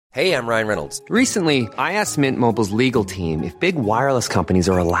Hey, I'm Ryan Reynolds. Recently, I asked Mint Mobile's legal team if big wireless companies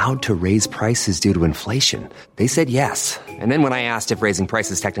are allowed to raise prices due to inflation. They said yes. And then when I asked if raising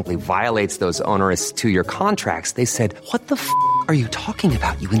prices technically violates those onerous two-year contracts, they said, "What the f*** are you talking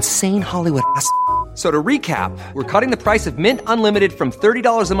about, you insane Hollywood ass?" So to recap, we're cutting the price of Mint Unlimited from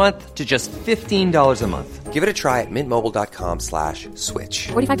 $30 a month to just $15 a month. Give it a try at mintmobile.com/switch.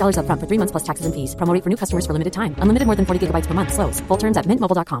 $45 up front for 3 months plus taxes and fees. Promo rate for new customers for limited time. Unlimited more than 40 gigabytes per month. Slows full terms at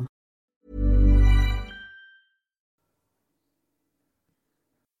mintmobile.com.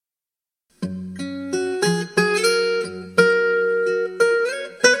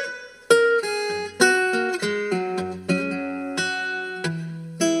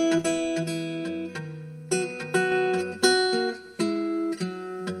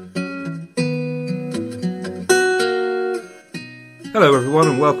 Hello everyone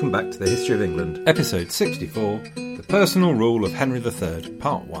and welcome back to the History of England, episode 64, The Personal Rule of Henry III,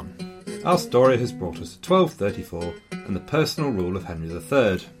 part 1. Our story has brought us to 1234 and the personal rule of Henry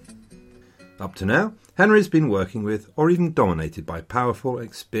III. Up to now, Henry's been working with, or even dominated by powerful,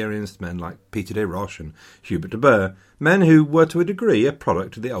 experienced men like Peter de Roche and Hubert de Burgh, men who were to a degree a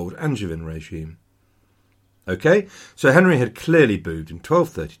product of the old Angevin regime. OK, so Henry had clearly booed in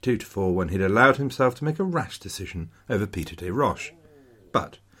 1232-4 when he'd allowed himself to make a rash decision over Peter de Roche.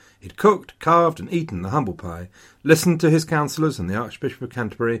 But he'd cooked, carved and eaten the humble pie, listened to his counsellors and the Archbishop of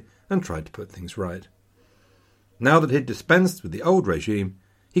Canterbury, and tried to put things right. Now that he'd dispensed with the old regime,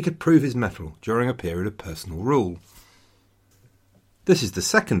 he could prove his mettle during a period of personal rule. This is the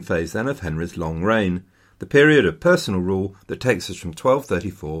second phase, then, of Henry's long reign, the period of personal rule that takes us from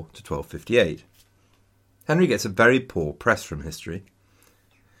 1234 to 1258. Henry gets a very poor press from history.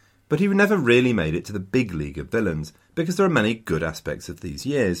 But he never really made it to the big league of villains, because there are many good aspects of these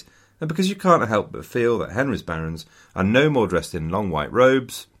years, and because you can't help but feel that Henry's barons are no more dressed in long white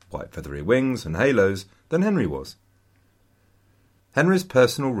robes, white feathery wings and halos than Henry was. Henry's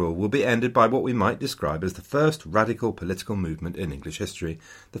personal rule will be ended by what we might describe as the first radical political movement in English history,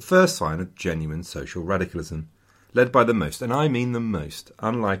 the first sign of genuine social radicalism, led by the most, and I mean the most,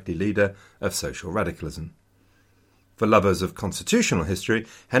 unlikely leader of social radicalism. For lovers of constitutional history,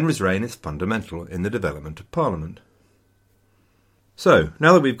 Henry's reign is fundamental in the development of Parliament. So,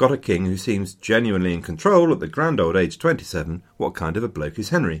 now that we've got a king who seems genuinely in control at the grand old age 27, what kind of a bloke is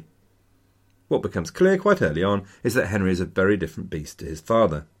Henry? What becomes clear quite early on is that Henry is a very different beast to his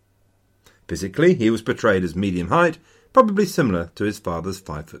father. Physically, he was portrayed as medium height, probably similar to his father's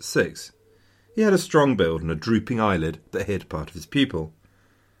 5'6". He had a strong build and a drooping eyelid that hid part of his pupil.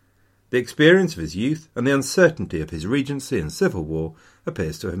 The experience of his youth and the uncertainty of his regency and civil war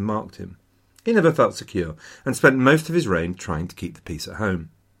appears to have marked him. He never felt secure and spent most of his reign trying to keep the peace at home.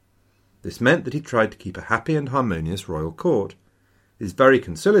 This meant that he tried to keep a happy and harmonious royal court. His very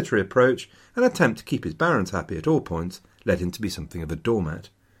conciliatory approach and attempt to keep his barons happy at all points led him to be something of a doormat.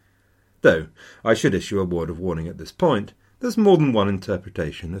 Though, I should issue a word of warning at this point, there's more than one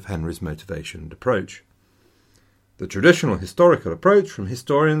interpretation of Henry's motivation and approach. The traditional historical approach from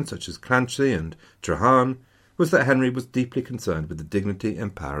historians such as Clancy and Trahan was that Henry was deeply concerned with the dignity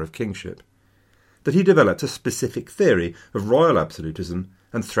and power of kingship, that he developed a specific theory of royal absolutism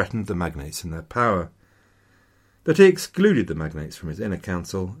and threatened the magnates in their power, that he excluded the magnates from his inner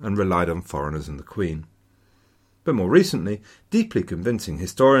council and relied on foreigners and the Queen. But more recently, deeply convincing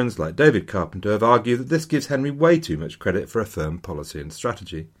historians like David Carpenter have argued that this gives Henry way too much credit for a firm policy and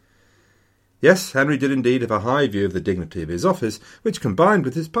strategy. Yes, Henry did indeed have a high view of the dignity of his office, which combined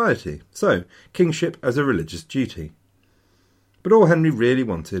with his piety, so kingship as a religious duty. But all Henry really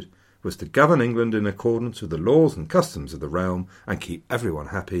wanted was to govern England in accordance with the laws and customs of the realm and keep everyone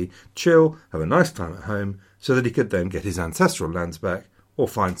happy, chill, have a nice time at home, so that he could then get his ancestral lands back or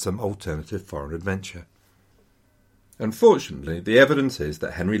find some alternative foreign adventure. Unfortunately, the evidence is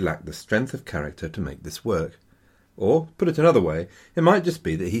that Henry lacked the strength of character to make this work. Or, put it another way, it might just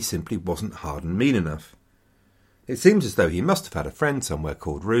be that he simply wasn't hard and mean enough. It seems as though he must have had a friend somewhere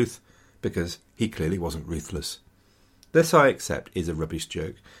called Ruth, because he clearly wasn't ruthless. This, I accept, is a rubbish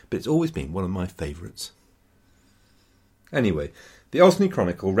joke, but it's always been one of my favourites. Anyway, the Osney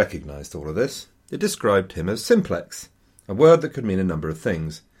Chronicle recognised all of this. It described him as simplex, a word that could mean a number of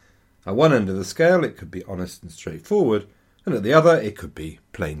things. At one end of the scale it could be honest and straightforward, and at the other it could be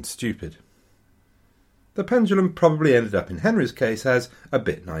plain stupid. The pendulum probably ended up in Henry's case as a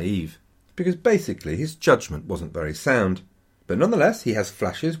bit naive, because basically his judgment wasn't very sound. But nonetheless he has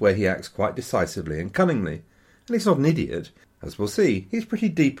flashes where he acts quite decisively and cunningly, and he's not an idiot. As we'll see, he's pretty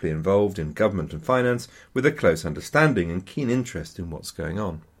deeply involved in government and finance with a close understanding and keen interest in what's going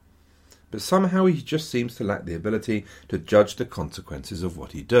on. but somehow he just seems to lack the ability to judge the consequences of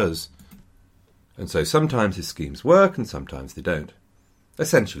what he does. And so sometimes his schemes work and sometimes they don't.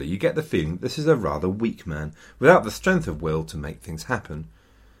 Essentially, you get the feeling that this is a rather weak man, without the strength of will to make things happen,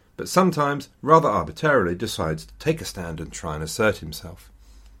 but sometimes, rather arbitrarily, decides to take a stand and try and assert himself.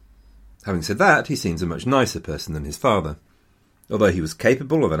 Having said that, he seems a much nicer person than his father. Although he was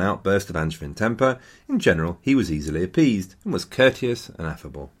capable of an outburst of Angevin temper, in general he was easily appeased and was courteous and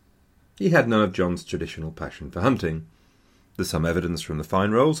affable. He had none of John's traditional passion for hunting. There's some evidence from the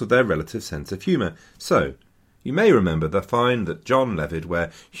fine rolls of their relative sense of humour, so you may remember the fine that John levied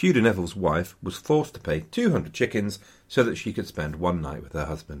where Hugh de Neville's wife was forced to pay 200 chickens so that she could spend one night with her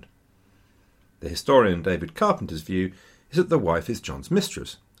husband. The historian David Carpenter's view is that the wife is John's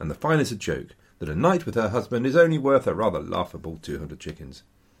mistress, and the fine is a joke, that a night with her husband is only worth a rather laughable 200 chickens.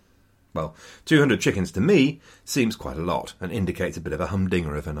 Well, 200 chickens to me seems quite a lot, and indicates a bit of a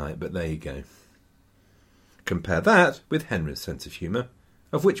humdinger of a night, but there you go. Compare that with Henry's sense of humour,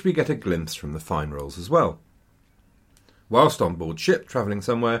 of which we get a glimpse from the fine rolls as well. Whilst on board ship travelling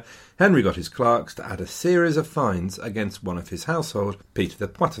somewhere, Henry got his clerks to add a series of fines against one of his household, Peter de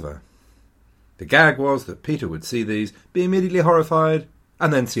Poitevin. The gag was that Peter would see these, be immediately horrified,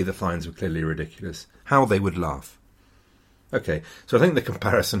 and then see the fines were clearly ridiculous. How they would laugh. OK, so I think the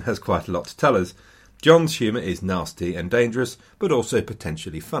comparison has quite a lot to tell us. John's humour is nasty and dangerous, but also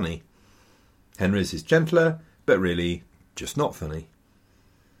potentially funny. Henry's is gentler, but really just not funny.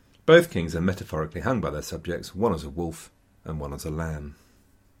 Both kings are metaphorically hung by their subjects, one as a wolf and one as a lamb.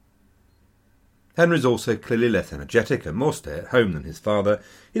 Henry's also clearly less energetic and more stay-at-home than his father.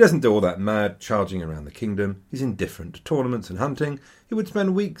 He doesn't do all that mad charging around the kingdom. He's indifferent to tournaments and hunting. He would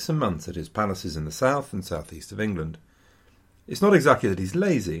spend weeks and months at his palaces in the south and southeast of England. It's not exactly that he's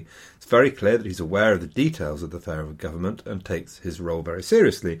lazy. It's very clear that he's aware of the details of the affair of government and takes his role very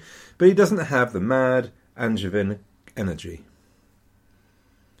seriously, but he doesn't have the mad Angevin energy.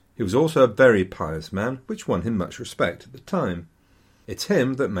 He was also a very pious man, which won him much respect at the time. It's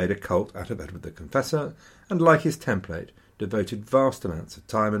him that made a cult out of Edward the Confessor, and like his template, devoted vast amounts of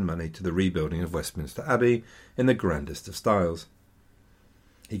time and money to the rebuilding of Westminster Abbey in the grandest of styles.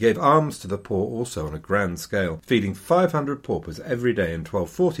 He gave alms to the poor also on a grand scale, feeding 500 paupers every day in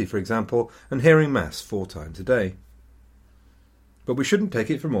 1240, for example, and hearing Mass 4 times a day. But we shouldn't take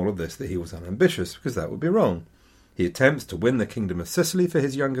it from all of this that he was unambitious, because that would be wrong. He attempts to win the kingdom of Sicily for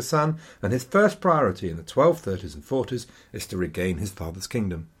his younger son, and his first priority in the 1230s and 40s is to regain his father's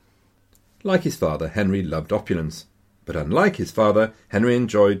kingdom. Like his father, Henry loved opulence, but unlike his father, Henry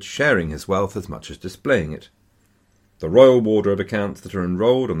enjoyed sharing his wealth as much as displaying it. The royal wardrobe accounts that are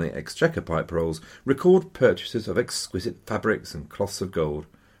enrolled on the Exchequer pipe rolls record purchases of exquisite fabrics and cloths of gold.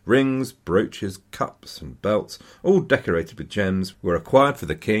 Rings, brooches, cups and belts, all decorated with gems, were acquired for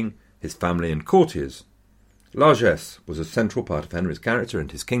the king, his family and courtiers. Largesse was a central part of Henry's character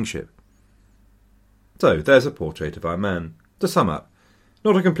and his kingship. So, there's a portrait of our man. To sum up,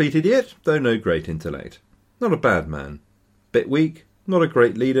 not a complete idiot, though no great intellect. Not a bad man. Bit weak, not a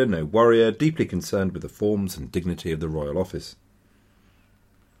great leader, no warrior, deeply concerned with the forms and dignity of the royal office.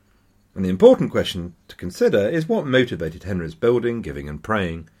 And the important question to consider is what motivated Henry's building, giving and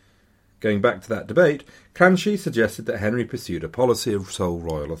praying. Going back to that debate, Clancy suggested that Henry pursued a policy of sole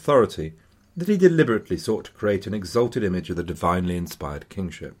royal authority, that he deliberately sought to create an exalted image of the divinely inspired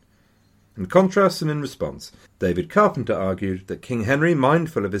kingship. In contrast and in response, David Carpenter argued that King Henry,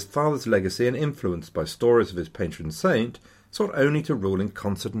 mindful of his father's legacy and influenced by stories of his patron saint, sought only to rule in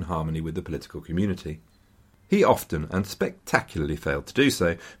concert and harmony with the political community. He often and spectacularly failed to do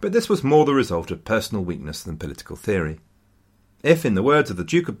so, but this was more the result of personal weakness than political theory. If, in the words of the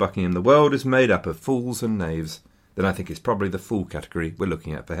Duke of Buckingham, the world is made up of fools and knaves, then I think it's probably the fool category we're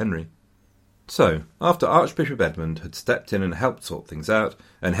looking at for Henry. So, after Archbishop Edmund had stepped in and helped sort things out,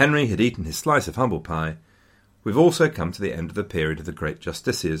 and Henry had eaten his slice of humble pie, we've also come to the end of the period of the Great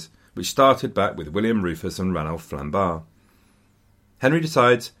Justiciars, which started back with William Rufus and Ranulph Flambard. Henry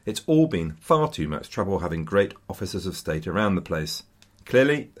decides it's all been far too much trouble having great officers of state around the place.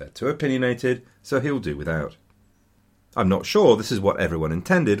 Clearly, they're too opinionated, so he'll do without. I'm not sure this is what everyone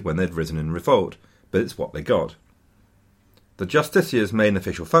intended when they'd risen in revolt, but it's what they got. The Justiciar's main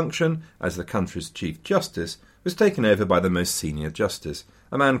official function, as the country's Chief Justice, was taken over by the most senior justice,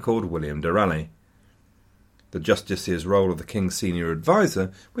 a man called William de Raleigh. The Justiciar's role of the King's senior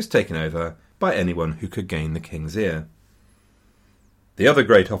adviser was taken over by anyone who could gain the King's ear. The other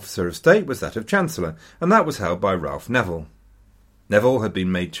great officer of state was that of Chancellor, and that was held by Ralph Neville. Neville had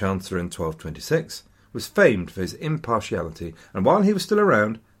been made Chancellor in 1226, was famed for his impartiality, and while he was still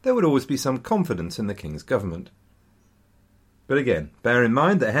around, there would always be some confidence in the King's government. But again, bear in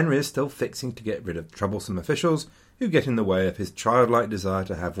mind that Henry is still fixing to get rid of troublesome officials who get in the way of his childlike desire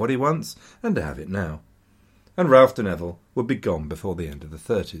to have what he wants and to have it now. And Ralph de Neville would be gone before the end of the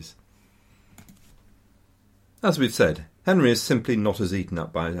 30s. As we've said, Henry is simply not as eaten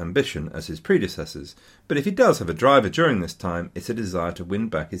up by ambition as his predecessors, but if he does have a driver during this time, it's a desire to win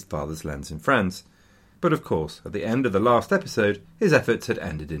back his father's lands in France. But of course, at the end of the last episode, his efforts had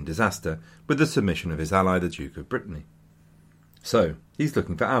ended in disaster, with the submission of his ally, the Duke of Brittany. So, he's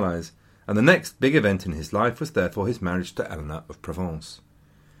looking for allies, and the next big event in his life was therefore his marriage to Eleanor of Provence.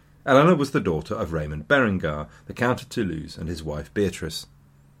 Eleanor was the daughter of Raymond Berengar, the Count of Toulouse, and his wife Beatrice.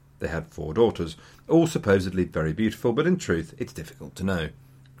 They had 4 daughters, all supposedly very beautiful, but in truth it's difficult to know.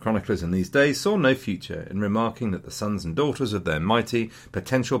 Chroniclers in these days saw no future in remarking that the sons and daughters of their mighty,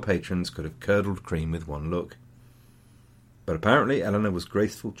 potential patrons could have curdled cream with one look. But apparently Eleanor was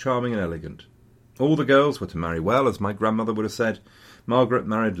graceful, charming and elegant. All the girls were to marry well, as my grandmother would have said. Margaret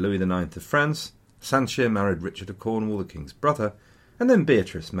married Louis IX of France, Sancher married Richard of Cornwall, the king's brother, and then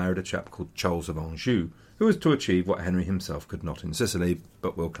Beatrice married a chap called Charles of Anjou, who was to achieve what Henry himself could not in Sicily,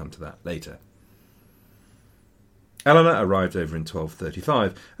 but we'll come to that later. Eleanor arrived over in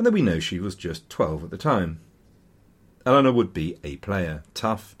 1235, and then we know she was just 12 at the time. Eleanor would be a player,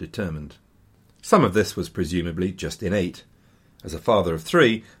 tough, determined. Some of this was presumably just innate. As a father of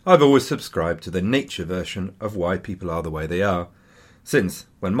 3, I've always subscribed to the nature version of why people are the way they are, since,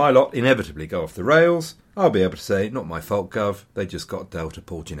 when my lot inevitably go off the rails, I'll be able to say, not my fault, Gov, they just got dealt a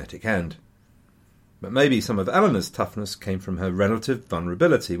poor genetic hand. But maybe some of Eleanor's toughness came from her relative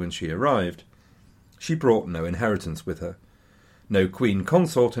vulnerability when she arrived. She brought no inheritance with her. No queen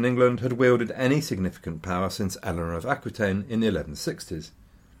consort in England had wielded any significant power since Eleanor of Aquitaine in the 1160s.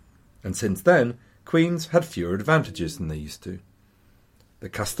 And since then, queens had fewer advantages than they used to. The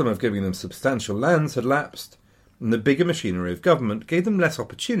custom of giving them substantial lands had lapsed, and the bigger machinery of government gave them less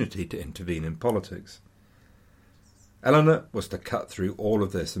opportunity to intervene in politics. Eleanor was to cut through all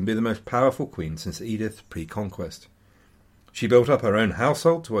of this and be the most powerful queen since Edith pre-conquest. She built up her own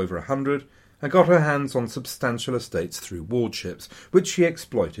household to over 100 and got her hands on substantial estates through wardships, which she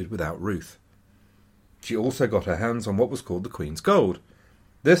exploited without ruth. She also got her hands on what was called the Queen's Gold.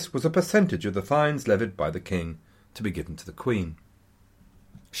 This was a percentage of the fines levied by the king to be given to the Queen.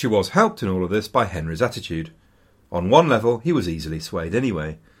 She was helped in all of this by Henry's attitude. On one level, he was easily swayed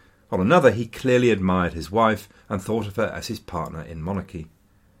anyway. On another, he clearly admired his wife and thought of her as his partner in monarchy.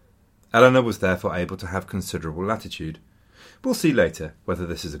 Eleanor was therefore able to have considerable latitude. We'll see later whether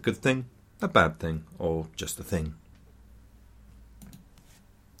this is a good thing, a bad thing, or just a thing.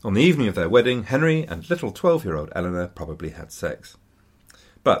 On the evening of their wedding, Henry and little 12-year-old Eleanor probably had sex.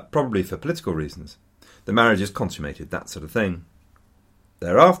 But probably for political reasons. The marriage is consummated, that sort of thing.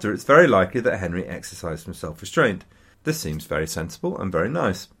 Thereafter, it's very likely that Henry exercised some self-restraint. This seems very sensible and very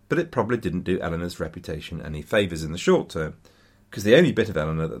nice, but it probably didn't do Eleanor's reputation any favours in the short term, because the only bit of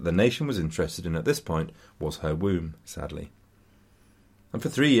Eleanor that the nation was interested in at this point was her womb, sadly. And for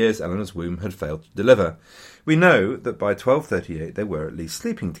 3 years Eleanor's womb had failed to deliver. We know that by 1238 they were at least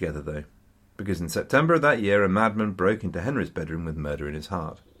sleeping together, though, because in September of that year a madman broke into Henry's bedroom with murder in his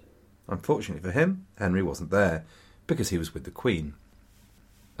heart. Unfortunately for him, Henry wasn't there, because he was with the Queen.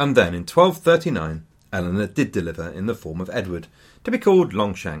 And then in 1239 Eleanor did deliver in the form of Edward, to be called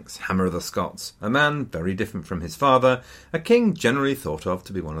Longshanks, Hammer of the Scots, a man very different from his father, a king generally thought of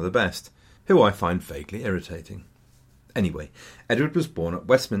to be one of the best, who I find vaguely irritating. Anyway, Edward was born at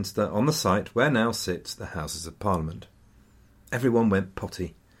Westminster on the site where now sits the Houses of Parliament. Everyone went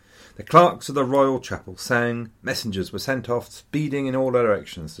potty. The clerks of the Royal Chapel sang, messengers were sent off speeding in all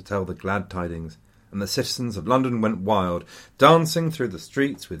directions to tell the glad tidings, and the citizens of London went wild, dancing through the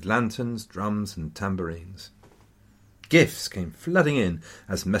streets with lanterns, drums and tambourines. Gifts came flooding in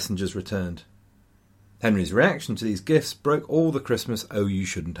as messengers returned. Henry's reaction to these gifts broke all the Christmas "oh, you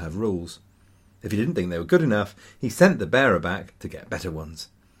shouldn't have" rules. If he didn't think they were good enough, he sent the bearer back to get better ones.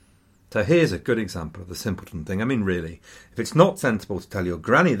 So here's a good example of the simpleton thing. I mean, really, if it's not sensible to tell your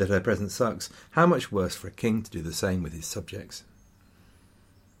granny that her present sucks, how much worse for a king to do the same with his subjects?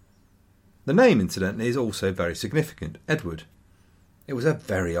 The name, incidentally, is also very significant, Edward. It was a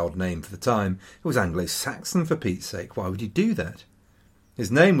very odd name for the time. It was Anglo-Saxon, for Pete's sake. Why would you do that?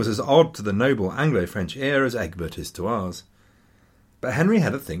 His name was as odd to the noble Anglo-French ear as Egbert is to ours. But Henry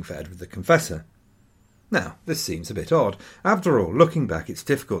had a thing for Edward the Confessor. Now, this seems a bit odd. After all, looking back, it's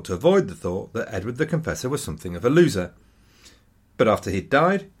difficult to avoid the thought that Edward the Confessor was something of a loser. But after he'd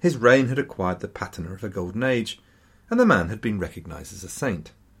died, his reign had acquired the patina of a golden age, and the man had been recognised as a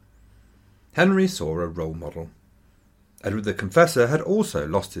saint. Henry saw a role model. Edward the Confessor had also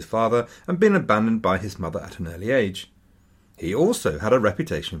lost his father and been abandoned by his mother at an early age. He also had a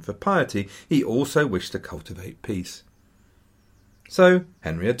reputation for piety. He also wished to cultivate peace. So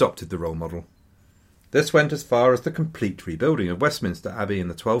Henry adopted the role model. This went as far as the complete rebuilding of Westminster Abbey in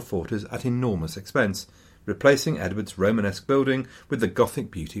the 1240s at enormous expense, replacing Edward's Romanesque building with the Gothic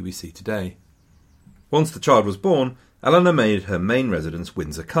beauty we see today. Once the child was born, Eleanor made her main residence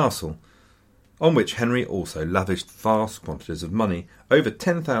Windsor Castle, on which Henry also lavished vast quantities of money, over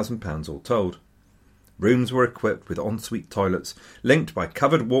 £10,000 all told. Rooms were equipped with ensuite toilets, linked by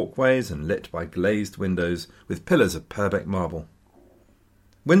covered walkways and lit by glazed windows with pillars of Purbeck marble.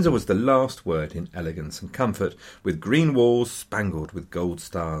 Windsor was the last word in elegance and comfort, with green walls spangled with gold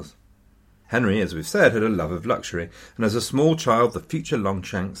stars. Henry, as we've said, had a love of luxury, and as a small child the future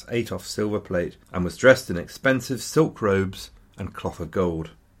Longshanks ate off silver plate and was dressed in expensive silk robes and cloth of gold.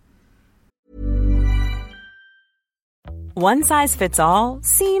 One size fits all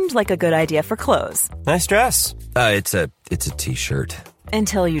seemed like a good idea for clothes. Nice dress. It's a t-shirt.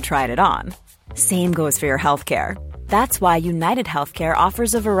 Until you tried it on. Same goes for your healthcare. That's why United Healthcare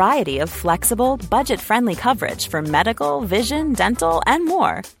offers a variety of flexible, budget-friendly coverage for medical, vision, dental, and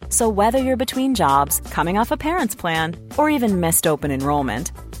more. So whether you're between jobs, coming off a parent's plan, or even missed open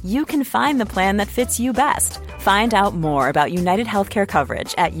enrollment, you can find the plan that fits you best. Find out more about United Healthcare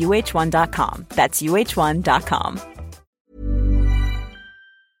coverage at uh1.com. That's uh1.com.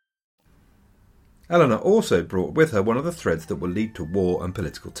 Eleanor also brought with her one of the threads that will lead to war and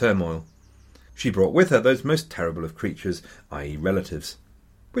political turmoil. She brought with her those most terrible of creatures, i.e. relatives,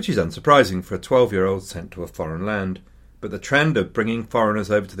 which is unsurprising for a 12-year-old sent to a foreign land, but the trend of bringing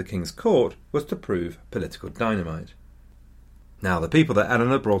foreigners over to the king's court was to prove political dynamite. Now, the people that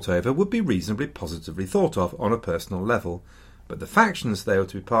Eleanor brought over would be reasonably positively thought of on a personal level, but the factions they were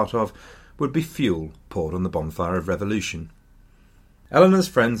to be part of would be fuel poured on the bonfire of revolution. Eleanor's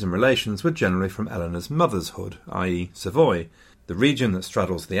friends and relations were generally from Eleanor's mother's hood, i.e. Savoy, the region that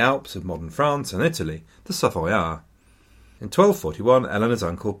straddles the Alps of modern France and Italy, the Savoyards. In 1241, Eleanor's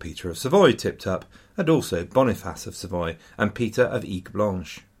uncle Peter of Savoy tipped up, and also Boniface of Savoy and Peter of Aigues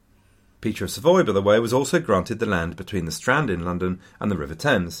Blanches. Peter of Savoy, by the way, was also granted the land between the Strand in London and the River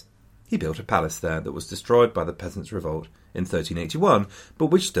Thames. He built a palace there that was destroyed by the Peasants' Revolt in 1381, but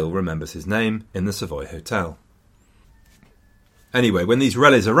which still remembers his name in the Savoy Hotel. Anyway, when these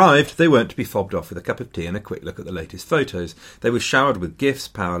relis arrived, they weren't to be fobbed off with a cup of tea and a quick look at the latest photos. They were showered with gifts,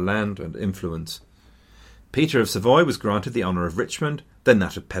 power, land, and influence. Peter of Savoy was granted the honour of Richmond, then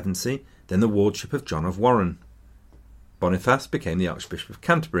that of Pevensey, then the wardship of John of Warren. Boniface became the Archbishop of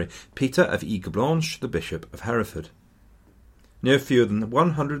Canterbury, Peter of Aigues Blanches the Bishop of Hereford. No fewer than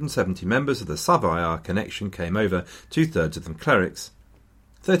 170 members of the Savoyard connection came over, 2/3 of them clerics.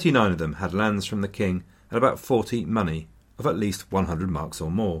 39 of them had lands from the king, and about 40 money, of at least 100 marks or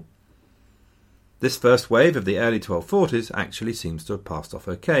more. This first wave of the early 1240s actually seems to have passed off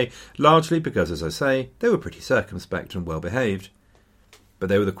okay, largely because, as I say, they were pretty circumspect and well behaved. But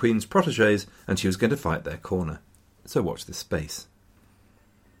they were the Queen's protégés, and she was going to fight their corner. So watch this space.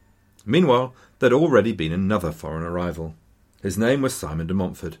 Meanwhile, there'd already been another foreign arrival. His name was Simon de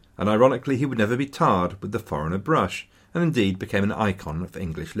Montfort, and ironically he would never be tarred with the foreigner brush, and indeed became an icon of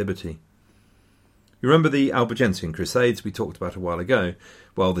English liberty. You remember the Albigensian Crusades we talked about a while ago?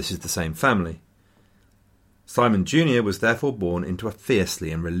 Well, this is the same family. Simon Jr. was therefore born into a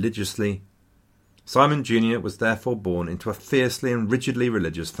fiercely and rigidly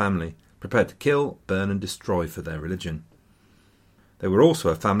religious family, prepared to kill, burn and destroy for their religion. They were also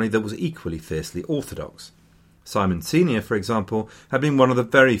a family that was equally fiercely orthodox. Simon Sr., for example, had been one of the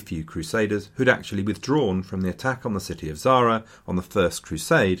very few crusaders who'd actually withdrawn from the attack on the city of Zara on the First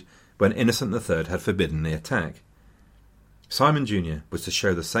Crusade, when Innocent III had forbidden the attack. Simon Jr. was to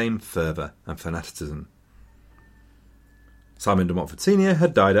show the same fervour and fanaticism. Simon de Montfort Sr.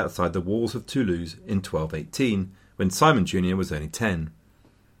 had died outside the walls of Toulouse in 1218, when Simon Jr. was only 10.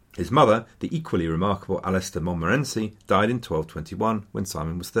 His mother, the equally remarkable Alistair Montmorency, died in 1221, when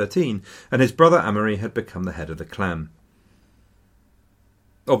Simon was 13, and his brother Amaury had become the head of the clan.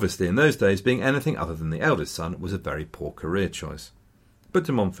 Obviously, in those days, being anything other than the eldest son was a very poor career choice. But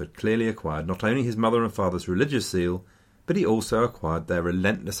de Montfort clearly acquired not only his mother and father's religious zeal, but he also acquired their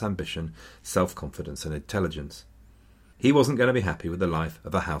relentless ambition, self-confidence and intelligence. He wasn't going to be happy with the life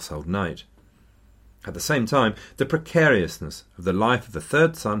of a household knight. At the same time, the precariousness of the life of the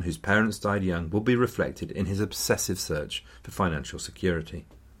third son whose parents died young will be reflected in his obsessive search for financial security.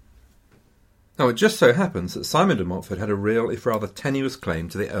 Now, it just so happens that Simon de Montfort had a real, if rather tenuous, claim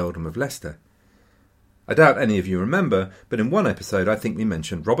to the earldom of Leicester. I doubt any of you remember, but in one episode I think we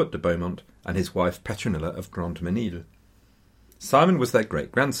mentioned Robert de Beaumont and his wife Petronilla of Grandmesnil. Simon was their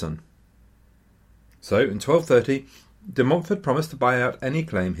great-grandson. So, in 1230, de Montfort promised to buy out any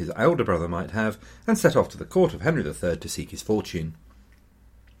claim his elder brother might have and set off to the court of Henry III to seek his fortune.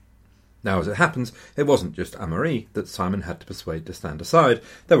 Now, as it happens, it wasn't just Amaury that Simon had to persuade to stand aside.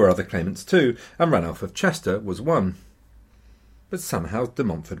 There were other claimants too, and Ranulph of Chester was one. But somehow de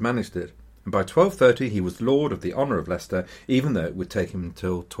Montfort managed it, and by 1230 he was Lord of the Honour of Leicester, even though it would take him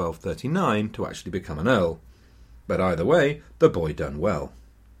until 1239 to actually become an earl. But either way, the boy done well.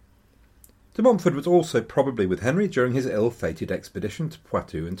 De Montfort was also probably with Henry during his ill-fated expedition to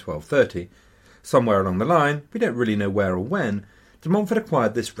Poitou in 1230. Somewhere along the line, we don't really know where or when, de Montfort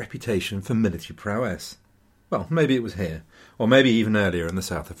acquired this reputation for military prowess. Well, maybe it was here, or maybe even earlier in the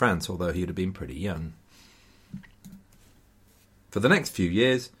south of France, although he would have been pretty young. For the next few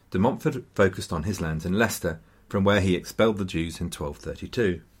years, de Montfort focused on his lands in Leicester, from where he expelled the Jews in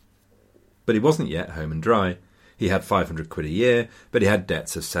 1232. But he wasn't yet home and dry. He had 500 quid a year, but he had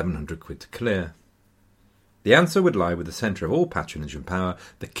debts of 700 quid to clear. The answer would lie with the centre of all patronage and power,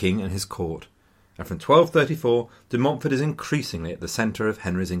 the king and his court. And from 1234, de Montfort is increasingly at the centre of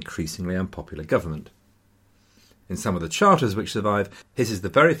Henry's increasingly unpopular government. In some of the charters which survive, his is the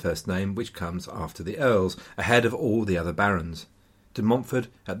very first name which comes after the earls, ahead of all the other barons. De Montfort,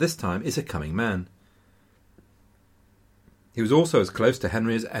 at this time, is a coming man. He was also as close to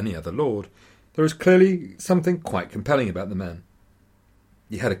Henry as any other lord. There was clearly something quite compelling about the man.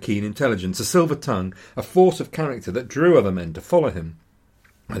 He had a keen intelligence, a silver tongue, a force of character that drew other men to follow him.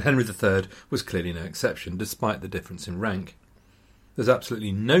 And Henry III was clearly no exception, despite the difference in rank. There's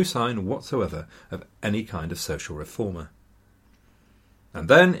absolutely no sign whatsoever of any kind of social reformer. And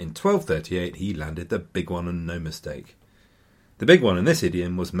then, in 1238, he landed the big one and no mistake. The big one in this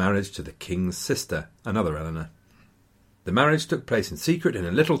idiom was marriage to the king's sister, another Eleanor. The marriage took place in secret in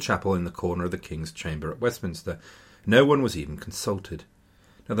a little chapel in the corner of the king's chamber at Westminster. No one was even consulted.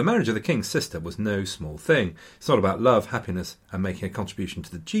 Now, the marriage of the king's sister was no small thing. It's not about love, happiness, and making a contribution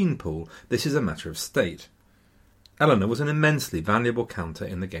to the gene pool. This is a matter of state. Eleanor was an immensely valuable counter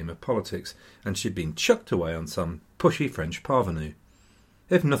in the game of politics, and she'd been chucked away on some pushy French parvenu.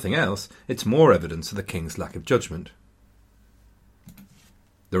 If nothing else, it's more evidence of the king's lack of judgment.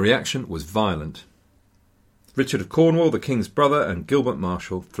 The reaction was violent. Richard of Cornwall, the king's brother, and Gilbert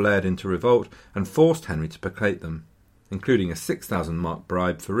Marshall flared into revolt and forced Henry to placate them, including a 6,000 mark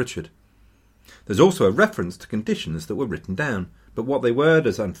bribe for Richard. There's also a reference to conditions that were written down, but what they were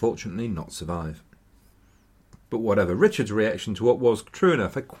does unfortunately not survive. But whatever Richard's reaction to what was, true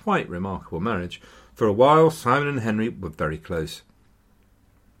enough, a quite remarkable marriage, for a while Simon and Henry were very close.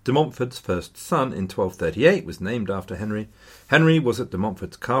 De Montfort's first son in 1238 was named after Henry. Henry was at de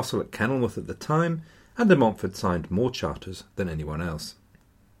Montfort's castle at Kenilworth at the time, and de Montfort signed more charters than anyone else.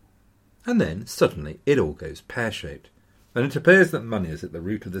 And then, suddenly, it all goes pear-shaped, and it appears that money is at the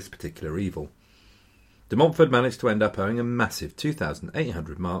root of this particular evil. De Montfort managed to end up owing a massive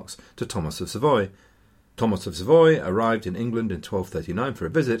 2,800 marks to Thomas of Savoy. Thomas of Savoy arrived in England in 1239 for a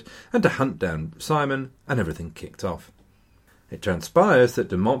visit, and to hunt down Simon, and everything kicked off. It transpires that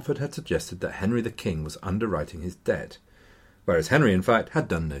de Montfort had suggested that Henry the King was underwriting his debt, whereas Henry, in fact, had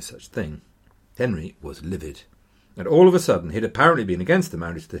done no such thing. Henry was livid, and all of a sudden he'd apparently been against the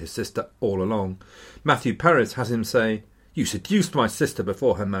marriage to his sister all along. Matthew Paris has him say, "You seduced my sister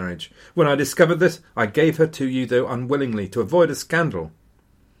before her marriage. When I discovered this, I gave her to you, though unwillingly, to avoid a scandal."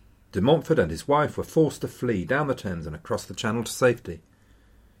 De Montfort and his wife were forced to flee down the Thames and across the Channel to safety.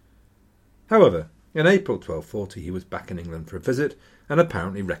 However, in April 1240 he was back in England for a visit, and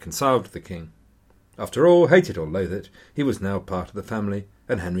apparently reconciled with the king. After all, hate it or loathe it, he was now part of the family,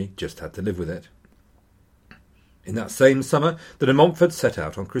 and Henry just had to live with it. In that same summer, the de Montforts set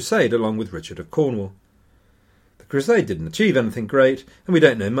out on crusade along with Richard of Cornwall. The crusade didn't achieve anything great, and we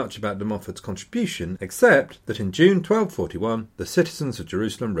don't know much about de Montfort's contribution, except that in June 1241 the citizens of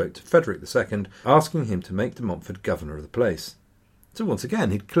Jerusalem wrote to Frederick II asking him to make de Montfort governor of the place. So once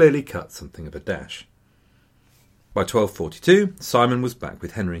again he'd clearly cut something of a dash. By 1242 Simon was back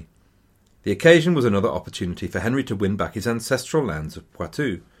with Henry. The occasion was another opportunity for Henry to win back his ancestral lands of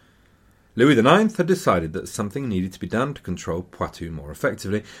Poitou. Louis IX had decided that something needed to be done to control Poitou more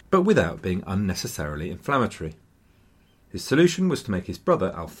effectively, but without being unnecessarily inflammatory. His solution was to make his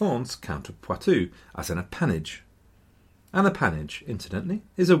brother Alphonse Count of Poitou as an appanage. An appanage, incidentally,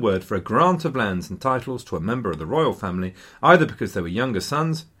 is a word for a grant of lands and titles to a member of the royal family, either because they were younger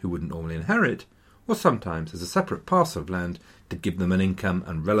sons who wouldn't normally inherit, or sometimes as a separate parcel of land to give them an income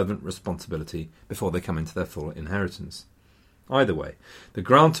and relevant responsibility before they come into their full inheritance. Either way, the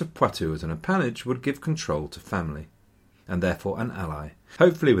grant of Poitou as an appanage would give control to family, and therefore an ally,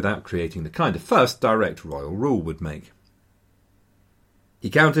 hopefully without creating the kind of fuss direct royal rule would make. He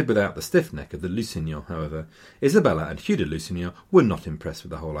counted without the stiff neck of the Lusignan, however. Isabella and Hugh de Lusignan were not impressed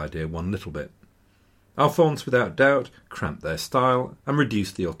with the whole idea one little bit. Alphonse, without doubt, cramped their style and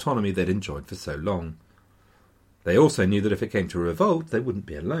reduced the autonomy they'd enjoyed for so long. They also knew that if it came to a revolt, they wouldn't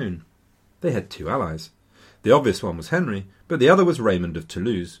be alone. They had two allies. The obvious one was Henry, but the other was Raymond of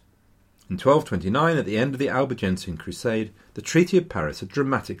Toulouse. In 1229, at the end of the Albigensian Crusade, the Treaty of Paris had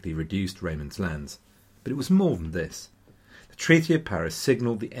dramatically reduced Raymond's lands. But it was more than this. The Treaty of Paris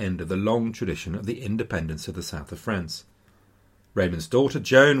signalled the end of the long tradition of the independence of the south of France. Raymond's daughter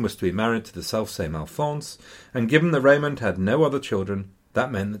Joan was to be married to the selfsame Alphonse, and given that Raymond had no other children,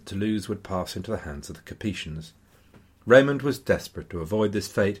 that meant that Toulouse would pass into the hands of the Capetians. Raymond was desperate to avoid this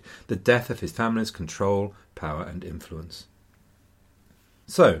fate, the death of his family's control, power and influence.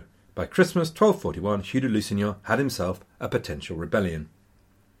 So, by Christmas 1241, Hugh de Lusignan had himself a potential rebellion.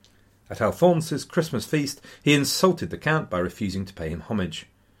 At Alphonse's Christmas feast, he insulted the Count by refusing to pay him homage.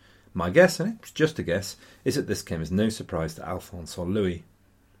 My guess, and it's just a guess, is that this came as no surprise to Alphonse or Louis.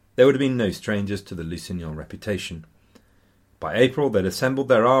 They would have been no strangers to the Lusignan reputation. By April, they'd assembled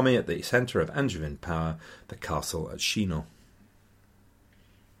their army at the centre of Angevin power, the castle at Chinon.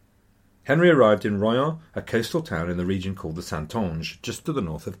 Henry arrived in Royan, a coastal town in the region called the Saintonge, just to the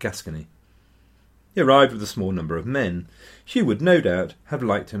north of Gascony. He arrived with a small number of men. Hugh would no doubt have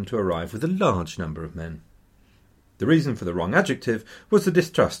liked him to arrive with a large number of men. The reason for the wrong adjective was the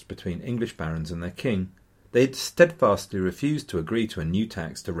distrust between English barons and their king. They had steadfastly refused to agree to a new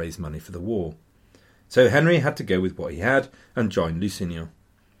tax to raise money for the war. So Henry had to go with what he had and join Lusignan.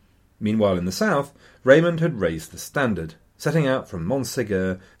 Meanwhile in the south, Raymond had raised the standard, setting out from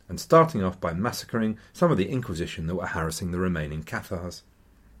Montségur and starting off by massacring some of the Inquisition that were harassing the remaining Cathars.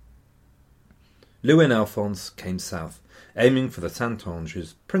 Louis and Alphonse came south, aiming for the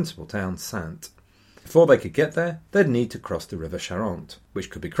Saintonge's principal town, Saintes. Before they could get there, they'd need to cross the river Charente, which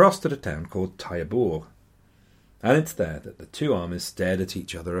could be crossed at a town called Taillebourg. And it's there that the two armies stared at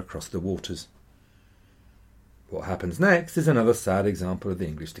each other across the waters. What happens next is another sad example of the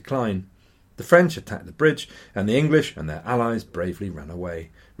English decline. The French attacked the bridge, and the English and their allies bravely ran away,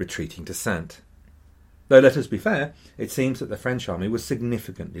 retreating to Saintes. Though, let us be fair, it seems that the French army was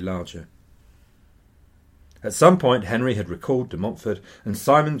significantly larger. At some point Henry had recalled de Montfort, and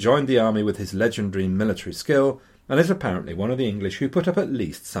Simon joined the army with his legendary military skill, and is apparently one of the English who put up at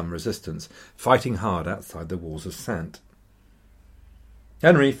least some resistance, fighting hard outside the walls of Saintes.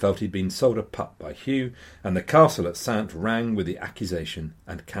 Henry felt he'd been sold a pup by Hugh, and the castle at Saintes rang with the accusation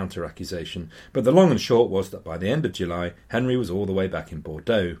and counter-accusation, but the long and short was that by the end of July, Henry was all the way back in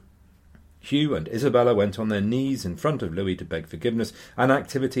Bordeaux. Hugh and Isabella went on their knees in front of Louis to beg forgiveness, an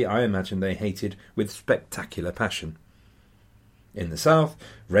activity I imagine they hated with spectacular passion. In the south,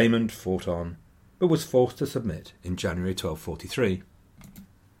 Raymond fought on, but was forced to submit in January 1243.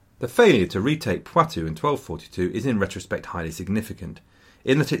 The failure to retake Poitou in 1242 is in retrospect highly significant,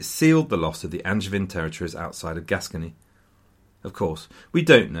 in that it sealed the loss of the Angevin territories outside of Gascony. Of course, we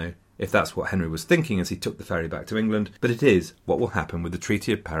don't know if that's what Henry was thinking as he took the ferry back to England, but it is what will happen with the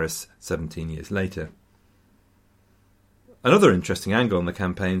Treaty of Paris 17 years later. Another interesting angle on the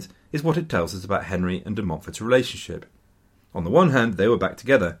campaigns is what it tells us about Henry and de Montfort's relationship. On the one hand, they were back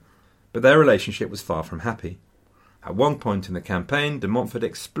together, but their relationship was far from happy. At one point in the campaign, de Montfort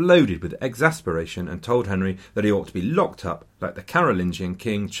exploded with exasperation and told Henry that he ought to be locked up like the Carolingian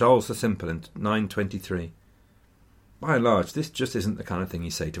king Charles the Simple in 923. By and large, this just isn't the kind of thing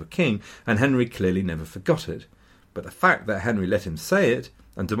you say to a king, and Henry clearly never forgot it. But the fact that Henry let him say it,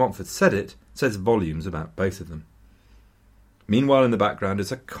 and de Montfort said it, says volumes about both of them. Meanwhile, in the background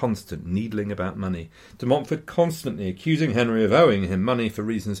is a constant needling about money, de Montfort constantly accusing Henry of owing him money for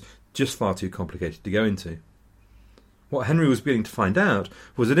reasons just far too complicated to go into. What Henry was beginning to find out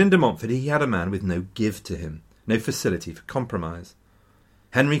was that in de Montfort he had a man with no give to him, no facility for compromise.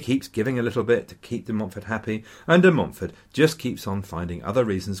 Henry keeps giving a little bit to keep de Montfort happy, and de Montfort just keeps on finding other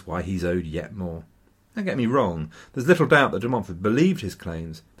reasons why he's owed yet more. Don't get me wrong, there's little doubt that de Montfort believed his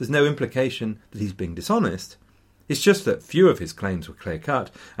claims. There's no implication that he's being dishonest. It's just that few of his claims were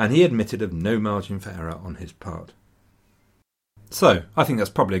clear-cut, and he admitted of no margin for error on his part. So, I think that's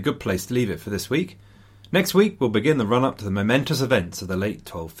probably a good place to leave it for this week. Next week we'll begin the run-up to the momentous events of the late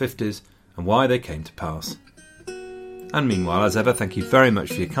 1250s and why they came to pass. And meanwhile, as ever, thank you very much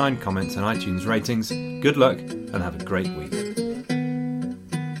for your kind comments and iTunes ratings. Good luck and have a great week.